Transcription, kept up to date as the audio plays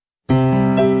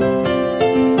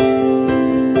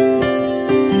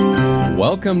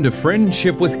Welcome to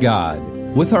Friendship with God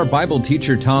with our Bible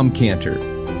teacher Tom Cantor.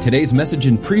 Today's message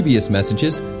and previous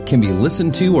messages can be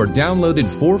listened to or downloaded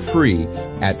for free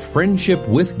at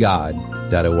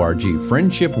friendshipwithgod.org,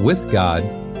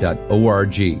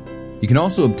 friendshipwithgod.org. You can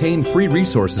also obtain free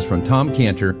resources from Tom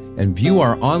Cantor and view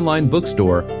our online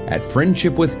bookstore at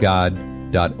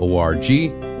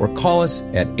friendshipwithgod.org or call us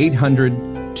at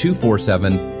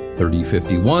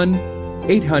 800-247-3051,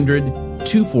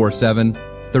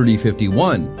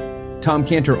 800-247-3051. Tom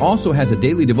Cantor also has a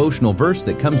daily devotional verse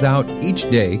that comes out each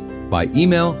day by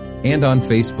email and on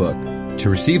Facebook. To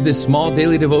receive this small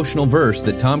daily devotional verse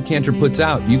that Tom Cantor puts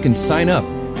out, you can sign up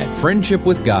at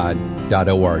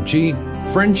friendshipwithgod.org,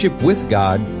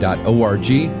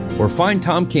 friendshipwithgod.org, or find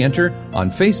Tom Cantor on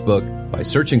Facebook by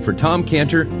searching for Tom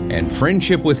Cantor and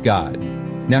Friendship with God.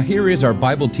 Now here is our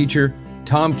Bible teacher,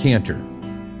 Tom Cantor.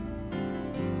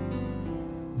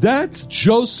 That's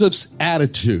Joseph's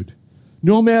attitude.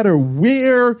 No matter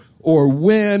where or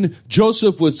when,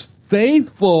 Joseph was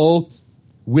faithful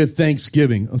with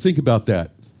thanksgiving. Oh, think about that.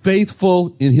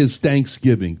 Faithful in his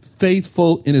thanksgiving.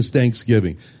 Faithful in his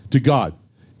thanksgiving to God.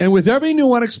 And with every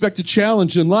new unexpected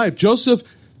challenge in life, Joseph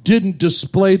didn't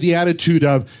display the attitude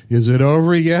of, is it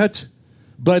over yet?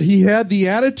 But he had the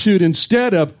attitude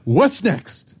instead of, what's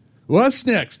next? What's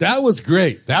next? That was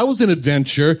great. That was an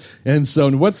adventure. And so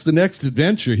what's the next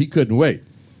adventure? He couldn't wait.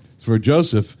 For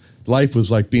Joseph, life was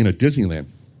like being at Disneyland.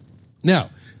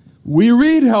 Now, we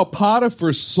read how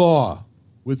Potiphar saw.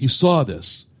 He saw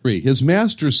this. His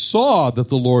master saw that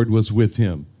the Lord was with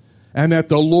him and that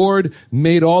the Lord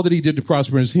made all that he did to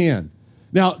prosper in his hand.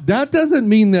 Now, that doesn't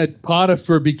mean that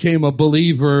Potiphar became a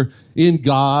believer in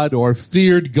God or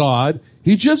feared God.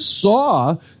 He just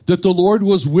saw that the Lord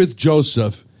was with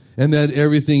Joseph and that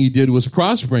everything he did was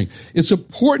prospering. It's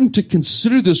important to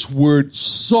consider this word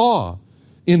saw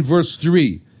in verse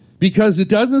 3, because it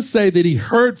doesn't say that he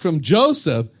heard from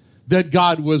Joseph that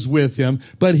God was with him,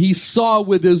 but he saw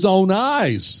with his own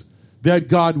eyes that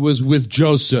God was with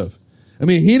Joseph. I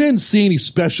mean, he didn't see any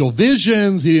special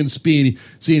visions, he didn't see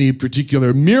any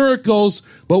particular miracles,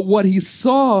 but what he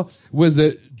saw was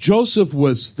that Joseph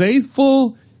was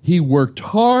faithful, he worked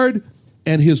hard,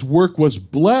 and his work was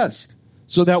blessed,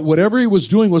 so that whatever he was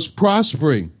doing was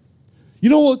prospering. You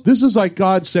know what? This is like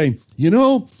God saying,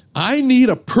 I need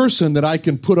a person that I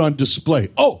can put on display.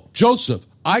 Oh, Joseph,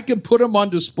 I can put him on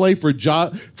display for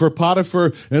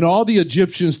Potiphar and all the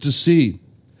Egyptians to see.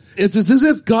 It's as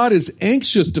if God is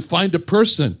anxious to find a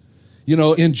person,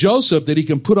 in Joseph that he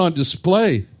can put on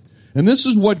display. And this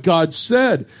is what God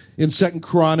said in 2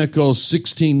 Chronicles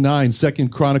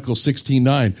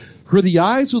 16:9. For the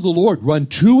eyes of the Lord run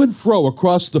to and fro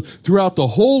throughout the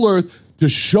whole earth to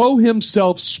show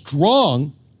himself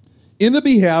strong in the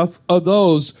behalf of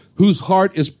those whose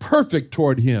heart is perfect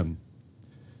toward him.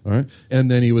 All right.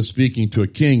 And then he was speaking to a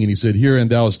king, and he said, herein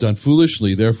thou hast done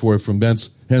foolishly, therefore from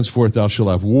henceforth thou shalt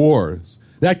have wars.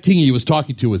 That king he was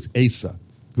talking to was Asa,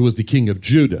 who was the king of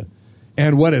Judah.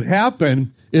 And what had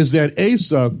happened is that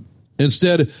Asa,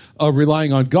 instead of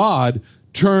relying on God,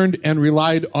 turned and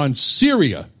relied on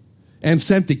Syria and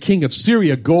sent the king of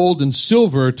Syria gold and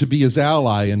silver to be his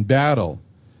ally in battle.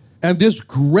 And this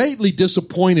greatly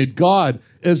disappointed God,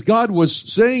 as God was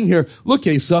saying here, look,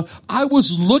 Asa, I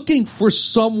was looking for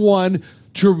someone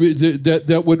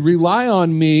that would rely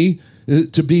on me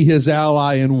to be his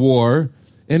ally in war.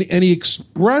 And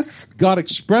God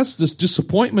expressed this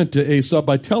disappointment to Asa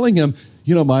by telling him,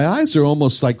 my eyes are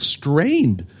almost like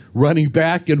strained, running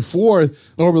back and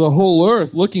forth over the whole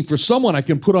earth, looking for someone I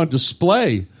can put on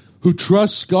display who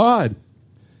trusts God,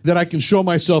 that I can show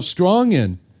myself strong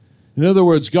in. In other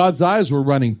words, God's eyes were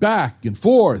running back and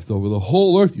forth over the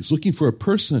whole earth. He's looking for a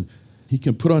person he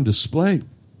can put on display.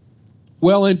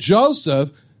 Well, in Joseph,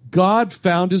 God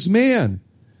found his man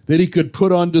that he could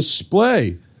put on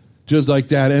display just like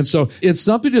that. And so it's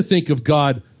something to think of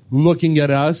God looking at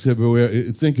us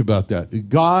everywhere. Think about that.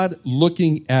 God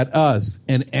looking at us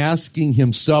and asking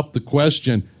himself the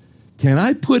question, can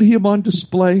I put him on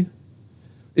display?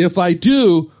 If I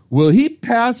do, will he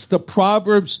pass the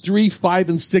Proverbs 3, 5,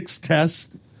 and 6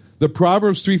 test? The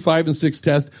Proverbs 3, 5, and 6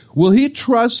 test. Will he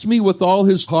trust me with all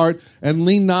his heart and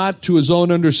lean not to his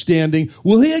own understanding?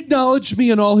 Will he acknowledge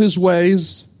me in all his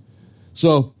ways?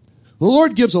 So the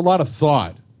Lord gives a lot of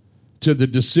thought to the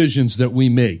decisions that we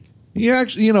make. He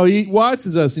actually, he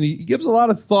watches us and he gives a lot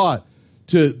of thought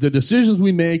to the decisions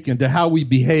we make and to how we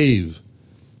behave.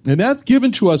 And that's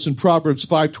given to us in Proverbs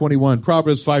 5:21.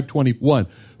 Proverbs 5:21.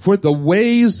 For the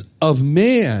ways of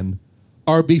man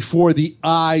are before the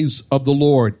eyes of the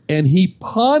Lord, and he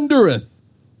pondereth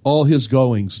all his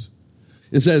goings.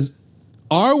 It says,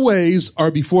 Our ways are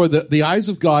before the eyes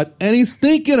of God, and he's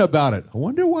thinking about it. I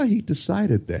wonder why he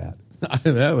decided that.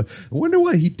 I wonder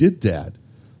why he did that.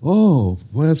 Oh,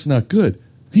 well, that's not good.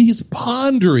 He's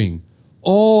pondering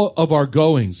all of our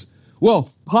goings.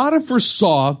 Well, Potiphar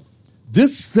saw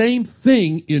this same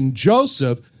thing in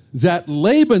Joseph that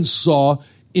Laban saw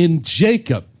in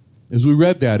Jacob. As we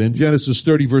read that in Genesis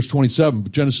 30, verse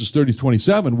 27, Genesis 30,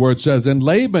 27, where it says, And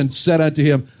Laban said unto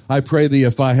him, I pray thee,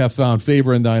 if I have found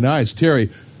favor in thine eyes, tarry,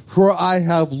 for I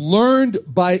have learned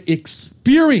by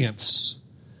experience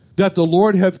that the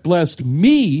Lord hath blessed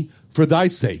me for thy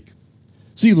sake.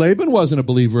 See, Laban wasn't a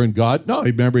believer in God. No,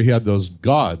 remember he had those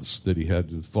gods that he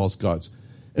had, false gods.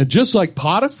 And just like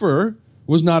Potiphar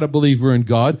was not a believer in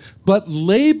God, but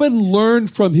Laban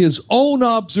learned from his own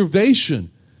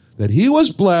observation that he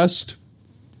was blessed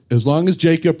as long as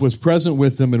Jacob was present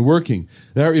with him and working.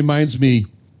 That reminds me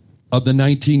of the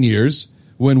 19 years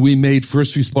when we made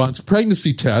first response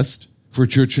pregnancy test for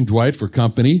Church and Dwight, for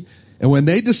company. And when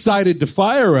they decided to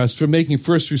fire us for making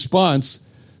first response,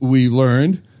 we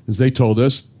learned, as they told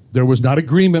us, there was not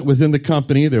agreement within the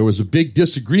company. There was a big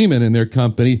disagreement in their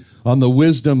company on the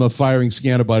wisdom of firing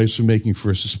antibodies for making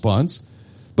first response.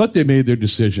 But they made their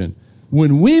decision.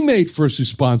 When we made first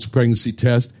response pregnancy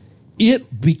test,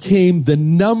 it became the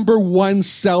number one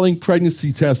selling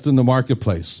pregnancy test in the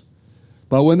marketplace.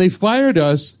 But when they fired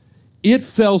us, it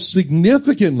fell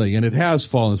significantly, and it has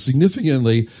fallen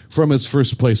significantly from its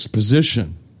first place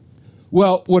position.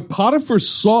 Well, what Potiphar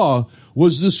saw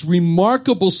was this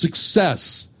remarkable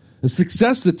success, a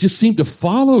success that just seemed to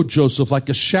follow Joseph like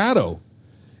a shadow.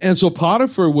 And so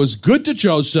Potiphar was good to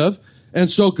Joseph,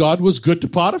 and so God was good to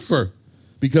Potiphar,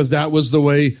 because that was the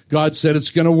way God said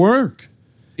it's going to work.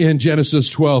 In Genesis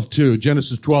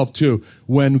 12:2,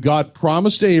 when God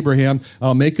promised to Abraham,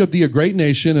 I'll make of thee a great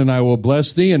nation, and I will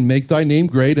bless thee and make thy name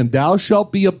great, and thou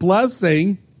shalt be a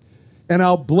blessing, and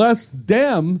I'll bless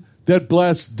them that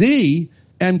bless thee,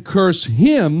 and curse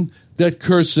him that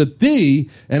curseth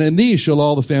thee, and in thee shall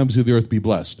all the families of the earth be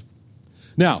blessed.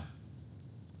 Now,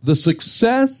 the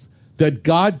success that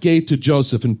God gave to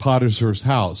Joseph in Potiphar's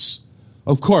house,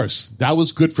 of course, that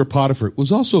was good for Potiphar. It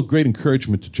was also a great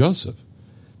encouragement to Joseph.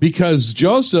 Because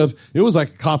Joseph, it was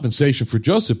like compensation for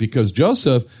Joseph, because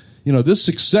Joseph, this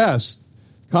success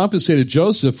compensated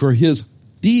Joseph for his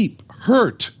deep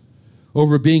hurt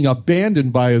over being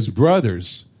abandoned by his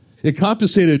brothers. It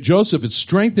compensated Joseph. It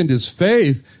strengthened his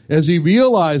faith as he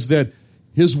realized that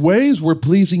his ways were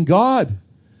pleasing God.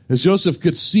 As Joseph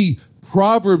could see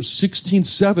Proverbs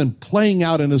 16:7 playing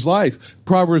out in his life.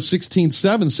 Proverbs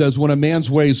 16:7 says, when a man's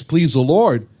ways please the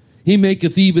Lord, he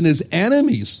maketh even his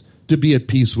enemies to be at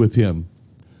peace with him.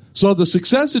 So the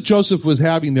success that Joseph was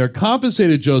having there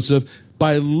compensated Joseph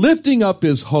by lifting up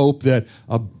his hope that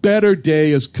a better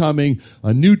day is coming,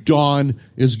 a new dawn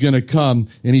is going to come,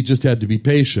 and he just had to be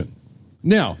patient.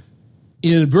 Now,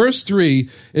 in verse 3,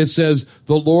 it says,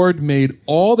 the Lord made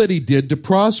all that he did to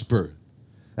prosper.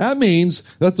 That means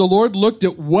that the Lord looked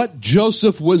at what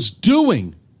Joseph was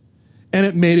doing, and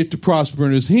it made it to prosper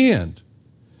in his hand.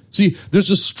 See, there's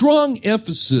a strong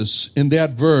emphasis in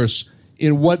that verse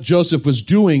in what Joseph was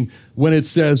doing when it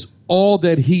says all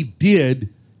that he did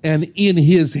and in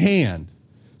his hand.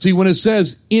 See, when it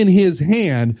says in his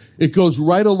hand, it goes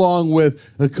right along with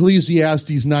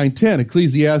Ecclesiastes 9:10.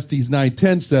 Ecclesiastes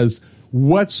 9:10 says,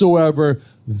 whatsoever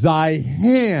thy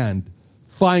hand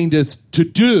findeth to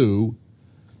do,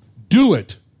 do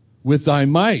it with thy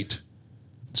might.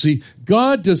 See,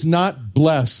 God does not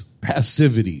bless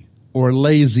passivity or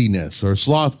laziness or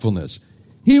slothfulness.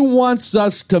 He wants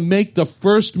us to make the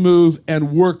first move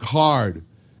and work hard.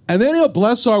 And then he'll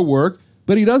bless our work,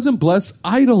 but he doesn't bless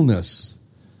idleness.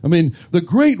 I mean, the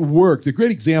great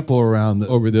example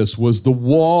over this was the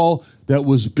wall that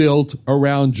was built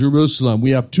around Jerusalem.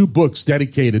 We have 2 books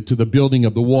dedicated to the building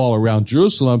of the wall around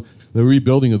Jerusalem, the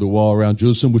rebuilding of the wall around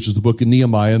Jerusalem, which is the book of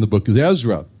Nehemiah and the book of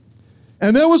Ezra.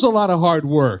 And there was a lot of hard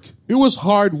work. It was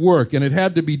hard work, and it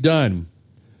had to be done.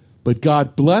 But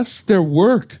God blessed their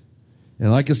work. And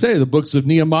like I say, the books of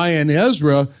Nehemiah and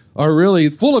Ezra are really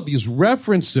full of these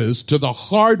references to the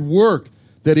hard work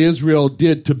that Israel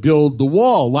did to build the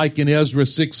wall, like in Ezra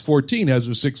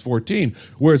 6:14,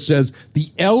 where it says, the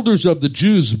elders of the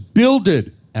Jews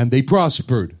builded, and they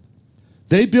prospered.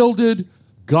 They builded,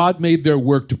 God made their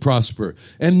work to prosper.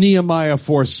 And Nehemiah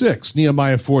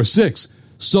 4:6,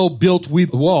 so built we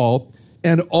the wall,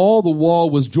 and all the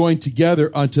wall was joined together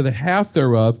unto the half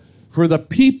thereof, for the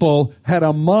people had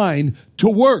a mind to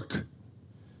work.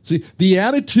 See, the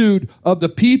attitude of the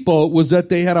people was that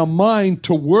they had a mind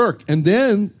to work, and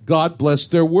then God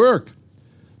blessed their work.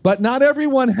 But not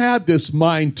everyone had this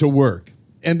mind to work.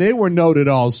 And they were noted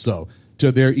also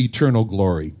to their eternal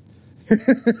glory.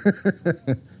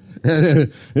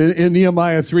 In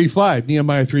Nehemiah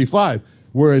 3:5,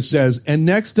 where it says, and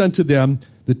next unto them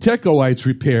the Tekoites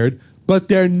repaired, but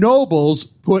their nobles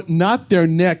put not their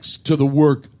necks to the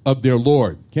work of their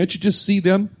Lord. Can't you just see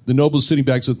them? The nobles sitting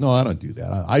back says, no, I don't do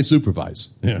that. I supervise.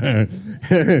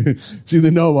 See,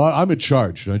 the noble, I'm in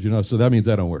charge, don't you know? So that means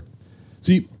I don't work.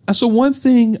 See, so one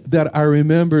thing that I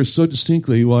remember so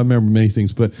distinctly, well, I remember many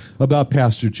things, but about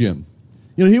Pastor Jim.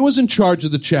 You know, he was in charge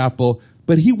of the chapel,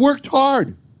 but he worked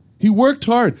hard. He worked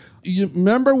hard. You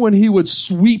remember when he would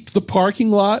sweep the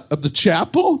parking lot of the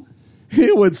chapel?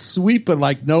 He would sweep it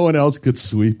like no one else could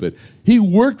sweep it. He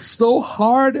worked so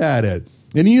hard at it.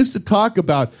 And he used to talk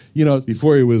about, you know,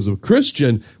 before he was a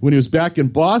Christian, when he was back in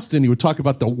Boston, he would talk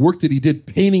about the work that he did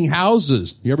painting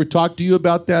houses. You ever talk to you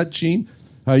about that, Gene?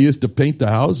 How he used to paint the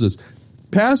houses.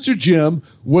 Pastor Jim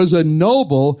was a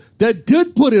noble that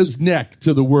did put his neck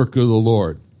to the work of the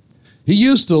Lord. He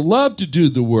used to love to do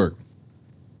the work,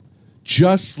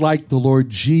 just like the Lord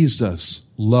Jesus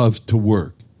loved to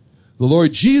work. The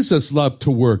Lord Jesus loved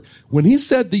to work. When he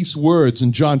said these words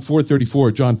in John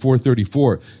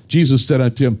 4:34, Jesus said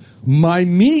unto him, my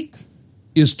meat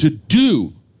is to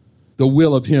do the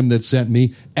will of him that sent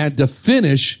me and to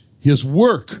finish his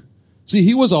work. See,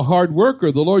 he was a hard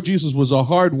worker. The Lord Jesus was a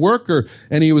hard worker,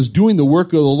 and he was doing the work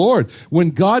of the Lord. When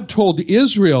God told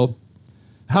Israel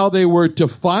how they were to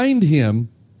find him,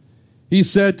 he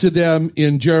said to them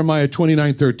in Jeremiah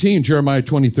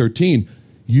 20:13,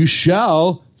 you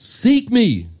shall seek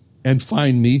me and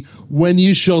find me when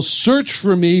you shall search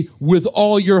for me with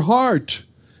all your heart.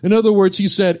 In other words, he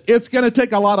said, it's going to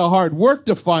take a lot of hard work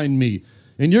to find me,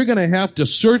 and you're going to have to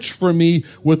search for me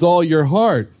with all your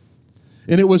heart.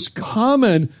 And it was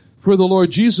common for the Lord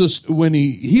Jesus, when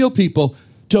he healed people,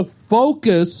 to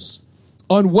focus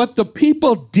on what the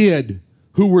people did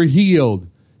who were healed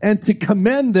and to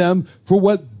commend them for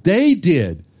what they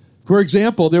did. For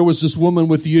example, there was this woman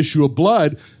with the issue of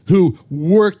blood who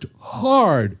worked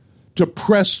hard to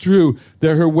press through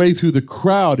her way through the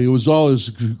crowd. It was all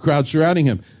this crowd surrounding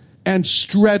him, and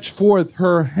stretched forth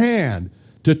her hand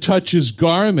to touch his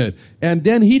garment. And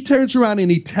then he turns around and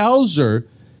he tells her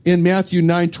in Matthew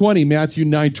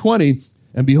 9:20,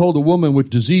 and behold, a woman with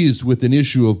disease with an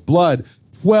issue of blood,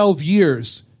 12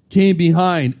 years, came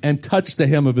behind and touched the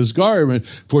hem of his garment.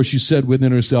 For she said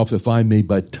within herself, if I may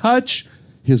but touch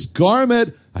his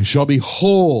garment, I shall be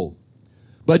whole.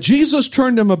 But Jesus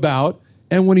turned him about,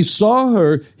 and when he saw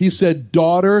her, he said,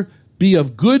 daughter, be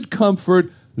of good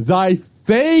comfort. Thy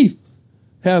faith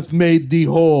hath made thee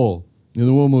whole. And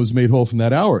the woman was made whole from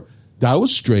that hour. That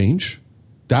was strange.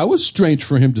 That was strange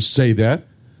for him to say that.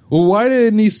 Well, why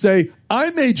didn't he say,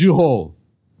 I made you whole?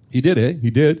 He did it. He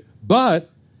did. But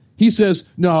he says,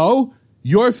 no,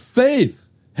 your faith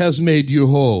has made you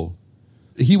whole.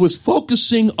 He was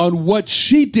focusing on what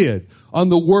she did, on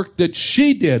the work that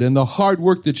she did and the hard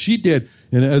work that she did.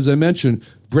 And as I mentioned,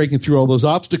 breaking through all those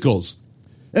obstacles.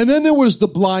 And then there was the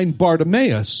blind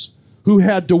Bartimaeus, who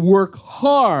had to work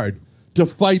hard to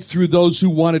fight through those who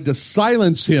wanted to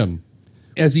silence him,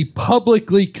 as he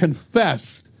publicly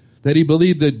confessed that he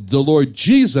believed that the Lord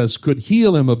Jesus could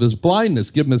heal him of his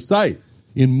blindness, give him his sight.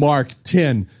 In Mark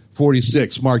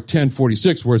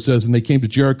 10:46, where it says, and they came to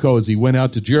Jericho. As he went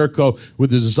out to Jericho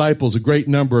with his disciples, a great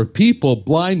number of people,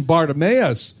 blind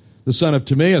Bartimaeus, the son of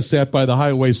Timaeus, sat by the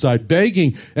highway side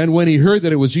begging. And when he heard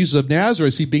that it was Jesus of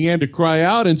Nazareth, he began to cry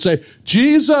out and say,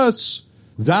 Jesus,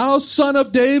 thou son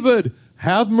of David,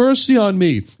 have mercy on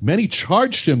me. Many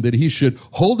charged him that he should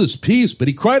hold his peace, but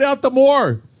he cried out the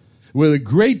more with a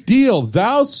great deal,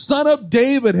 thou son of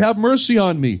David, have mercy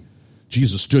on me.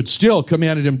 Jesus stood still,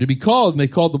 commanded him to be called, and they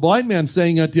called the blind man,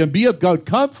 saying unto him, be of good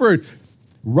comfort,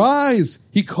 rise,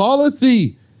 he calleth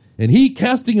thee. And he,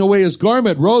 casting away his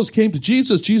garment, rose, came to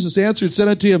Jesus. Jesus answered, said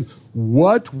unto him,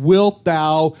 what wilt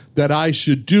thou that I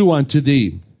should do unto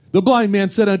thee? The blind man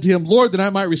said unto him, Lord, that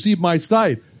I might receive my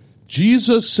sight.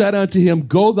 Jesus said unto him,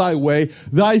 go thy way,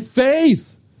 thy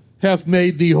faith hath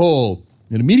made thee whole.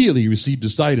 And immediately he received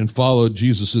his sight and followed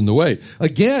Jesus in the way.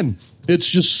 Again, it's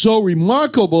just so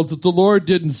remarkable that the Lord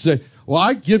didn't say, well,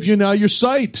 I give you now your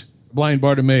sight, blind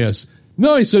Bartimaeus.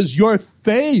 No, he says, your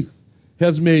faith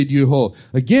has made you whole.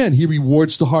 Again, he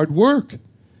rewards the hard work.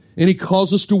 And he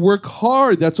calls us to work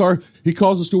hard. He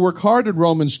calls us to work hard in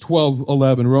Romans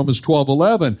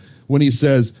 12:11, when he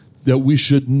says that we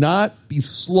should not be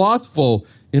slothful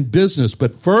in business,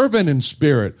 but fervent in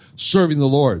spirit, serving the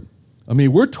Lord. I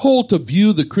mean, we're told to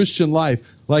view the Christian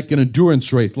life like an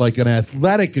endurance race, like an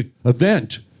athletic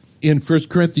event. In 1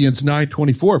 Corinthians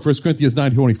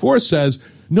 9:24 says,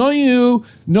 Know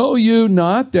you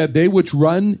not that they which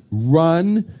run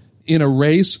in a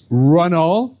race, run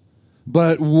all,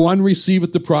 but one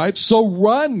receiveth the prize? So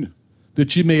run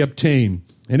that ye may obtain.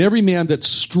 And every man that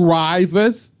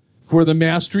striveth for the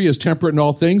mastery is temperate in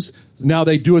all things. Now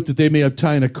they do it that they may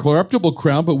obtain a corruptible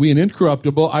crown, but we an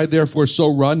incorruptible. I therefore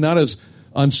so run, not as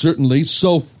uncertainly,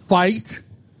 so fight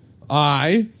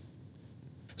I.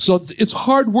 So it's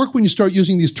hard work when you start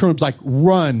using these terms like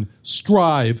run,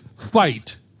 strive,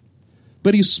 fight.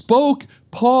 But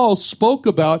Paul spoke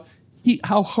about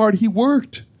how hard he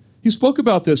worked. He spoke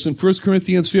about this in 1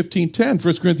 Corinthians 15:10.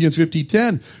 1 Corinthians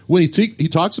 15:10, when he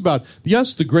talks about,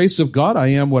 yes, the grace of God, I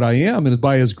am what I am, and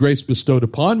by his grace bestowed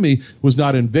upon me was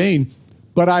not in vain,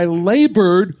 but I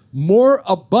labored more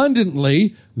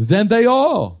abundantly than they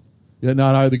all. Yet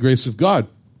not I, the grace of God.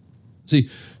 See,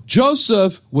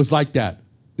 Joseph was like that.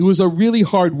 He was a really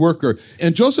hard worker.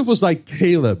 And Joseph was like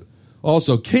Caleb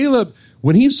also. Caleb,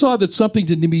 when he saw that something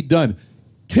didn't be done,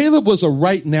 Caleb was a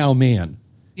right now man.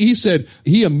 He said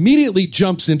he immediately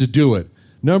jumps in to do it.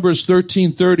 Numbers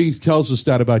 13:30 tells us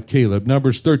that about Caleb.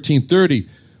 Numbers 13:30,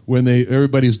 when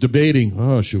everybody's debating,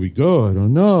 oh, should we go? I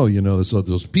don't know. You know,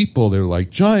 those people, they're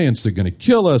like giants. They're going to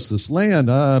kill us, this land.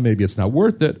 Maybe it's not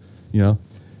worth it, you know.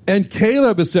 And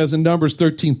Caleb, it says in Numbers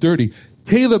 13:30,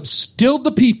 Caleb stilled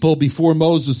the people before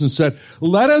Moses and said,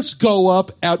 let us go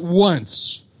up at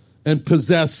once and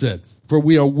possess it, for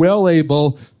we are well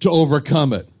able to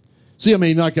overcome it. See, I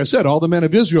mean, like I said, all the men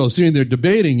of Israel are sitting there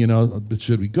debating, you know, but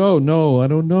should we go? No, I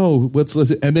don't know.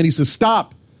 And then he says,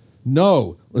 stop.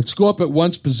 No, let's go up at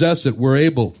once, possess it. We're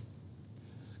able.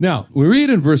 Now, we read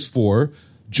in verse 4,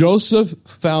 Joseph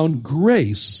found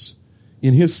grace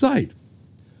in his sight.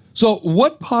 So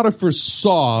what Potiphar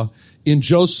saw in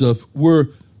Joseph were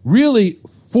really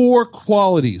 4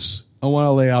 qualities I want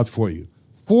to lay out for you.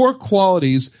 4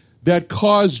 qualities that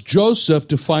caused Joseph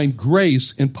to find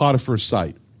grace in Potiphar's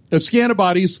sight. At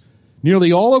Scantibodies,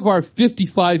 nearly all of our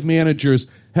 55 managers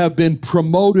have been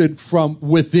promoted from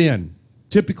within.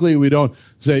 Typically, we don't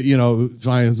say, you know,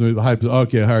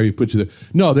 okay, how are you put you there?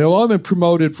 No, they've all been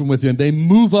promoted from within. They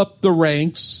move up the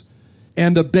ranks.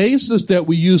 And the basis that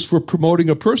we use for promoting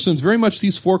a person is very much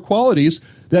these 4 qualities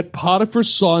that Potiphar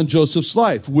saw in Joseph's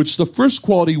life, which the first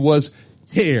quality was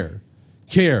care.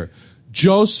 Care.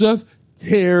 Joseph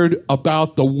cared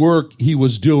about the work he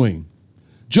was doing.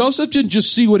 Joseph didn't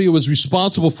just see what he was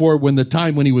responsible for when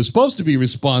he was supposed to be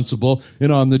responsible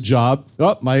and on the job.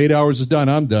 Oh, my 8 hours is done.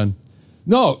 I'm done.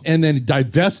 No, and then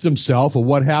divest himself of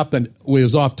what happened when he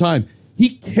was off time.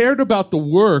 He cared about the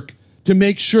work to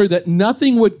make sure that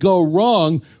nothing would go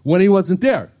wrong when he wasn't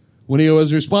there, when he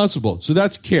was responsible. So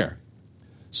that's care.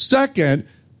 Second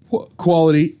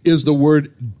quality is the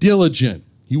word diligent.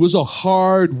 He was a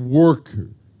hard worker,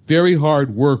 very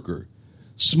hard worker.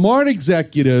 Smart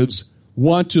executives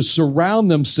want to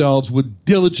surround themselves with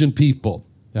diligent people.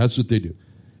 That's what they do.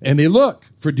 And they look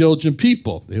for diligent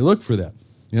people. They look for that.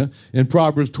 Yeah. In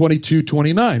Proverbs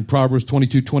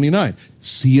 22:29,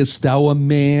 seest thou a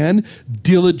man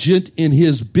diligent in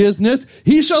his business?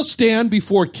 He shall stand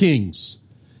before kings.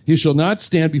 He shall not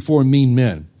stand before mean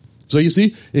men. So you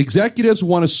see, executives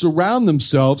want to surround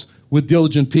themselves with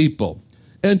diligent people.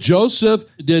 And Joseph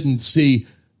didn't see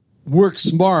work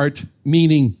smart,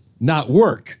 meaning not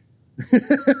work.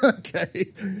 Okay.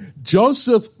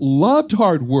 Joseph loved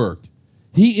hard work.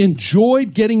 He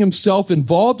enjoyed getting himself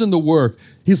involved in the work.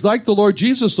 He's like the Lord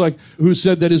Jesus, who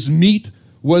said that his meat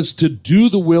was to do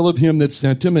the will of him that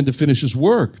sent him and to finish his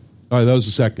work. All right, that was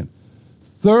the second.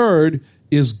 Third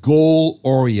is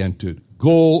goal-oriented.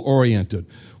 Goal-oriented.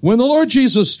 When the Lord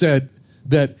Jesus said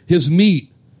that his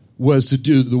meat was to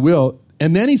do the will,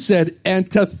 and then he said, and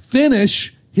to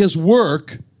finish his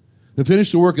work, to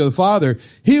finish the work of the Father,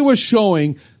 he was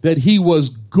showing that he was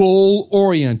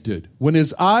goal-oriented. When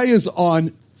his eye is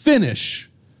on finish,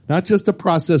 not just the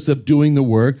process of doing the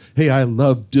work. Hey, I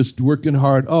love just working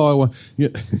hard.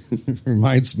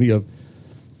 Reminds me of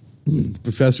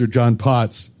Professor John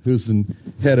Potts, who's the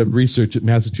head of research at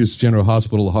Massachusetts General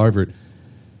Hospital, Harvard,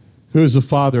 who's the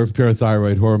father of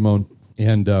parathyroid hormone.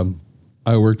 And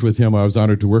I worked with him. I was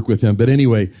honored to work with him. But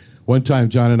anyway, one time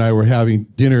John and I were having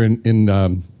dinner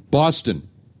in Boston,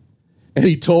 and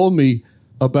he told me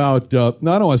about, I don't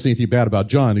want to say anything bad about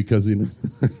John because he's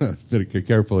better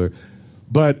careful here,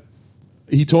 but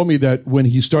he told me that when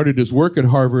he started his work at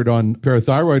Harvard on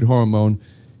parathyroid hormone,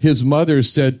 his mother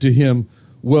said to him,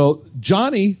 well,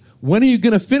 Johnny, when are you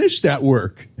going to finish that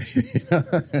work?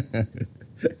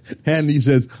 And he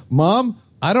says, Mom,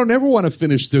 I don't ever want to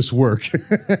finish this work.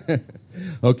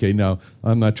 Okay, now,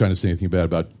 I'm not trying to say anything bad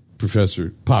about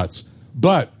Professor Potts,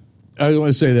 but I want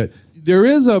to say that there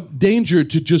is a danger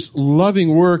to just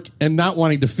loving work and not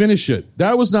wanting to finish it.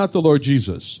 That was not the Lord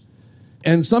Jesus.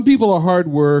 And some people are hard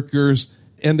workers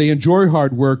and they enjoy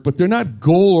hard work, but they're not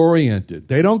goal-oriented.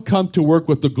 They don't come to work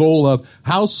with the goal of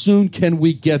how soon can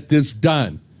we get this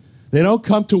done. They don't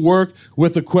come to work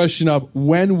with the question of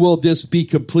when will this be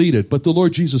completed. But the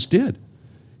Lord Jesus did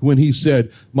when he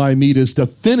said, my meat is to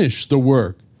finish the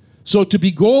work. So to be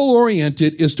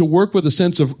goal-oriented is to work with a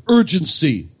sense of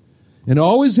urgency and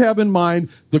always have in mind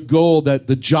the goal that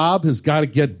the job has got to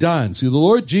get done. See, the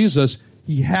Lord Jesus,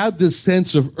 he had this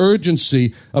sense of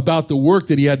urgency about the work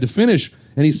that he had to finish.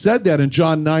 And he said that in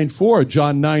John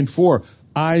 9:4,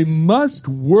 I must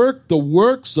work the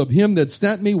works of him that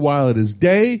sent me while it is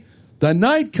day. The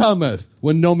night cometh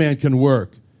when no man can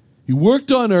work. He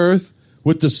worked on earth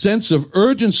with the sense of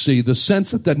urgency, the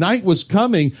sense that the night was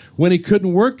coming when he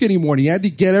couldn't work anymore. And he had to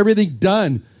get everything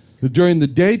done during the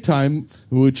daytime,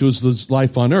 which was his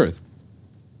life on earth.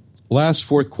 Last,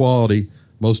 fourth quality,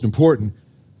 most important,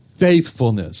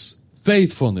 faithfulness.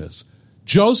 Faithfulness.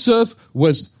 Joseph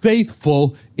was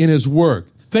faithful in his work.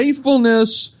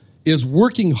 Faithfulness is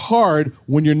working hard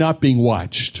when you're not being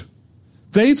watched.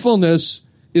 Faithfulness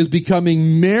is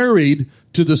becoming married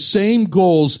to the same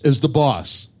goals as the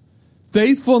boss.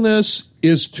 Faithfulness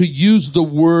is to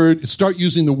start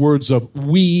using the words of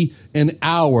we and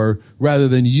our rather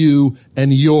than you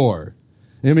and your.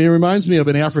 I mean, it reminds me of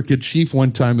an African chief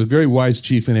one time, a very wise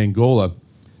chief in Angola.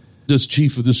 This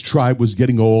chief of this tribe was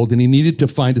getting old, and he needed to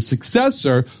find a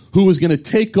successor who was going to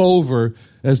take over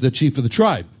as the chief of the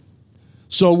tribe.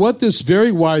 So what this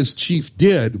very wise chief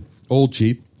did, old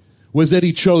chief, was that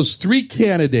he chose 3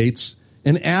 candidates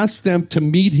and asked them to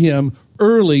meet him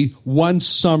early one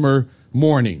summer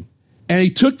morning. And he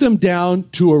took them down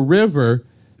to a river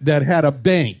that had a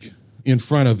bank in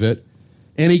front of it,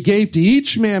 and he gave to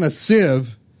each man a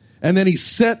sieve, and then he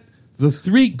set the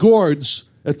 3 gourds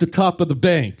at the top of the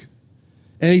bank.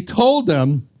 And he told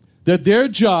them that their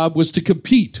job was to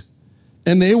compete,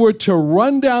 and they were to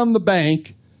run down the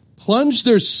bank, plunge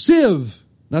their sieve,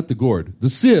 not the gourd, the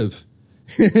sieve,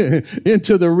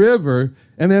 into the river,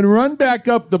 and then run back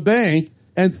up the bank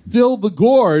and fill the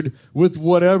gourd with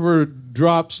whatever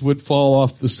drops would fall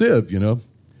off the sieve,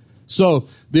 So,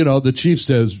 the chief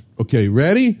says, okay,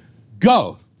 ready?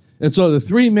 Go. And so the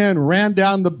 3 men ran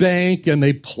down the bank and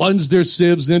they plunged their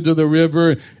sieves into the river,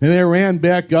 and they ran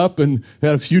back up and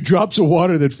had a few drops of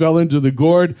water that fell into the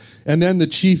gourd. And then the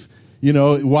chief,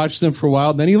 watched them for a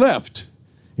while, and then he left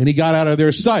and he got out of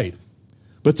their sight.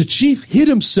 But the chief hid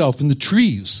himself in the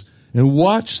trees and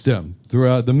watched them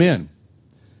throughout the men.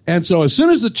 And so as soon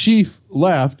as the chief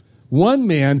left, one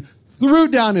man threw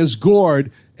down his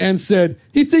gourd and said,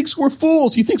 he thinks we're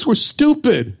fools. He thinks we're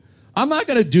stupid. I'm not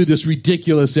going to do this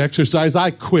ridiculous exercise.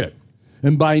 I quit.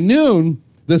 And by noon,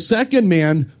 the second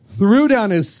man threw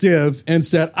down his sieve and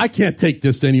said, I can't take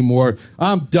this anymore.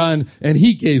 I'm done. And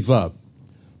he gave up.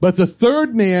 But the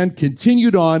third man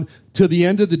continued on to the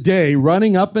end of the day,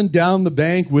 running up and down the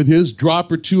bank with his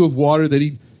drop or 2 of water that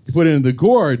he put in the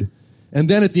gourd. And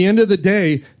then at the end of the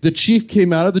day, the chief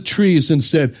came out of the trees and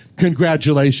said,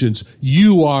 congratulations,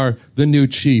 you are the new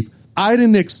chief. I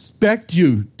didn't expect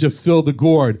you to fill the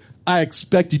gourd. I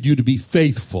expected you to be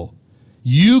faithful.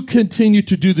 You continued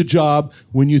to do the job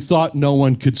when you thought no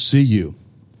one could see you.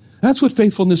 That's what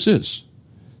faithfulness is.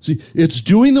 See, it's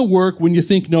doing the work when you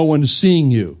think no one is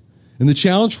seeing you. And the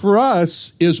challenge for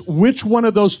us is which one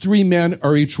of those 3 men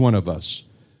are each one of us?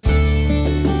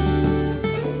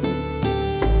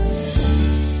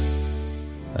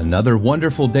 Another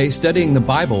wonderful day studying the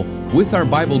Bible with our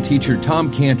Bible teacher,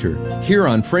 Tom Cantor, here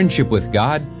on Friendship with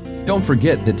God. Don't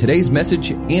forget that today's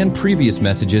message and previous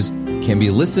messages can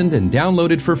be listened and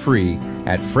downloaded for free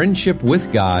at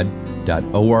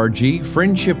friendshipwithgod.org,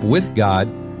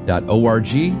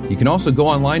 friendshipwithgod.org. You can also go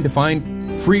online to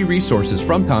find free resources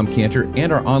from Tom Cantor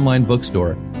and our online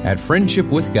bookstore at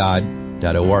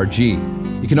friendshipwithgod.org.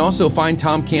 You can also find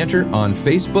Tom Cantor on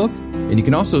Facebook, and you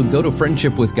can also go to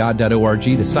friendshipwithgod.org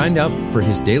to sign up for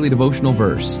his daily devotional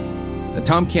verse.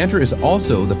 Tom Cantor is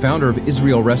also the founder of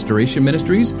Israel Restoration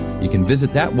Ministries. You can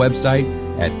visit that website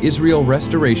at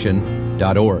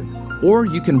israelrestoration.org. Or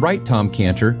you can write Tom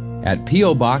Cantor at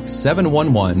P.O. Box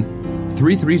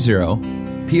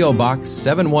 711-330, P.O. Box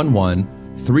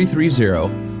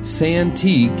 711-330,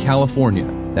 Santee,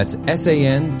 California. That's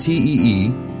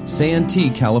S-A-N-T-E-E, Santee,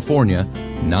 California,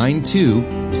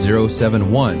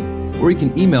 92071. Or you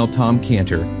can email Tom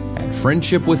Cantor at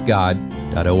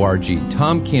friendshipwithgod.org.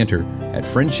 Tom Cantor at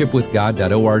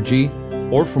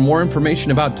friendshipwithgod.org. Or for more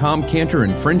information about Tom Cantor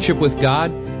and Friendship with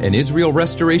God and Israel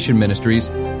Restoration Ministries,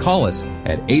 call us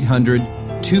at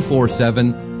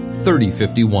 800-247-3051.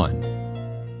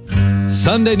 3051.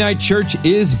 Sunday Night Church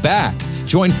is back.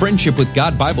 Join Friendship with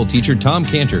God Bible teacher Tom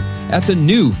Cantor at the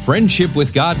new Friendship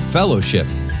with God Fellowship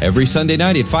every Sunday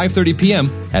night at 5:30 p.m.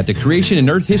 at the Creation and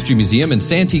Earth History Museum in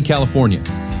Santee, California.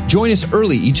 Join us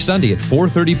early each Sunday at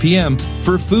 4:30 p.m.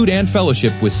 for food and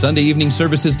fellowship with Sunday evening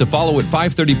services to follow at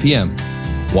 5:30 p.m.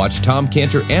 Watch Tom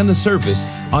Cantor and the service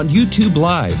on YouTube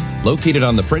Live, located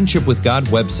on the Friendship with God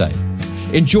website.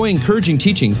 Enjoy encouraging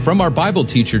teaching from our Bible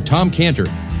teacher, Tom Cantor,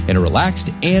 in a relaxed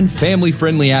and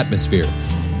family-friendly atmosphere.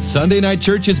 Sunday Night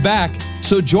Church is back,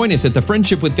 so join us at the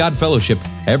Friendship with God Fellowship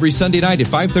every Sunday night at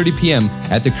 5:30 p.m.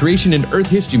 at the Creation and Earth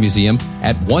History Museum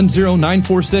at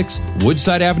 10946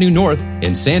 Woodside Avenue North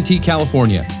in Santee,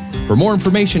 California. For more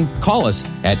information, call us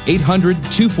at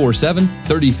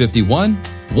 800-247-3051,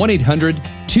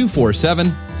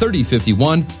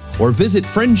 1-800-247-3051, or visit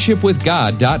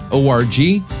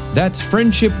friendshipwithgod.org. That's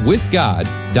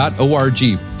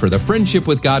friendshipwithgod.org for the Friendship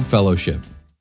with God Fellowship.